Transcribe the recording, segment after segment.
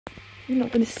You're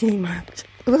not going to see much.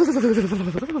 It's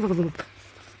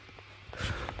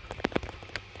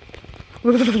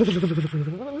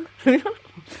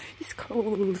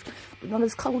cold, but not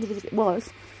as cold as it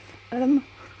was. So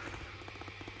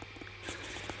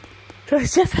I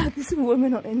just had this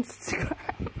woman on Instagram.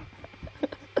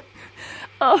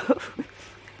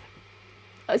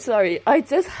 Sorry, I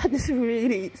just had this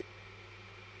really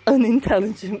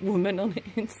unintelligent woman on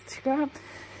Instagram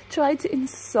try to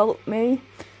insult me.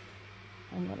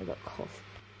 And then I got cough.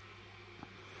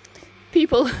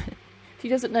 People, she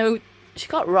doesn't know, she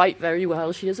can't write very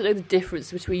well. She doesn't know the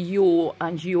difference between your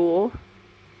and your.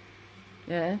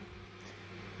 Yeah.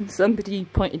 And somebody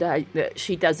pointed out that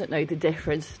she doesn't know the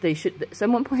difference.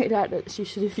 Someone pointed out that she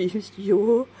should have used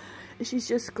your. And she's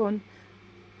just gone,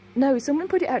 no, someone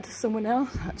put it out to someone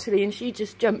else actually, and she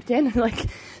just jumped in and like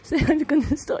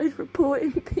started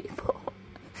reporting people.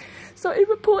 Started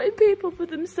reporting people for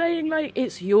them saying like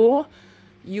it's your,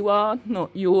 you are, not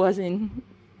your as in,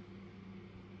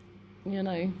 you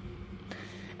know.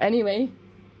 Anyway,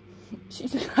 she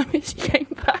came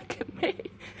back at me.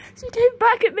 She came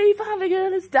back at me for having an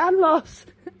understand loss.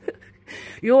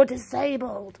 You're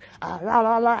disabled. La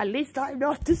la la. At least I'm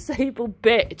not disabled,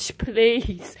 bitch.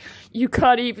 Please. You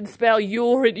can't even spell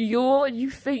your and your, and you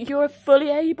think you're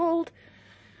fully abled?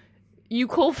 You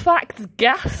call facts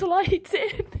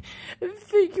gaslighting and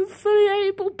think you're fully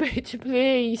able, bitch,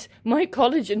 please. My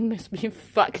collagen must be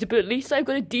fucked, but at least I've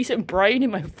got a decent brain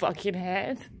in my fucking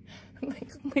head.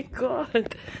 Like, oh my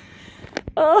god.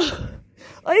 Oh,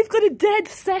 I've got a dead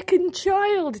second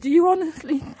child. Do you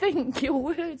honestly think your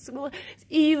words will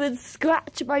even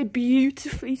scratch my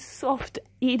beautifully soft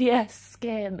EDS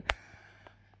skin?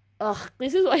 Ugh,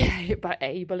 this is what I hate about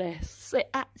ableists. They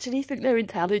actually think they're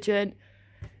intelligent.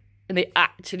 And they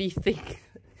actually think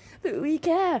that we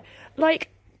care.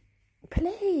 Like,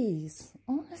 please,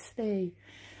 honestly.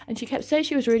 And she kept saying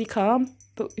she was really calm.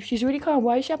 But if she's really calm,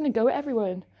 why is she having to go at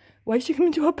everyone? Why is she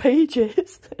coming to our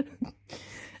pages?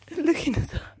 Looking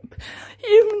us up.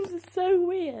 Humans are so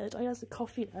weird. I have the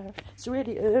coffee now. It's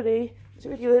really early. It's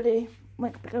really early.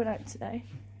 Might be going out today.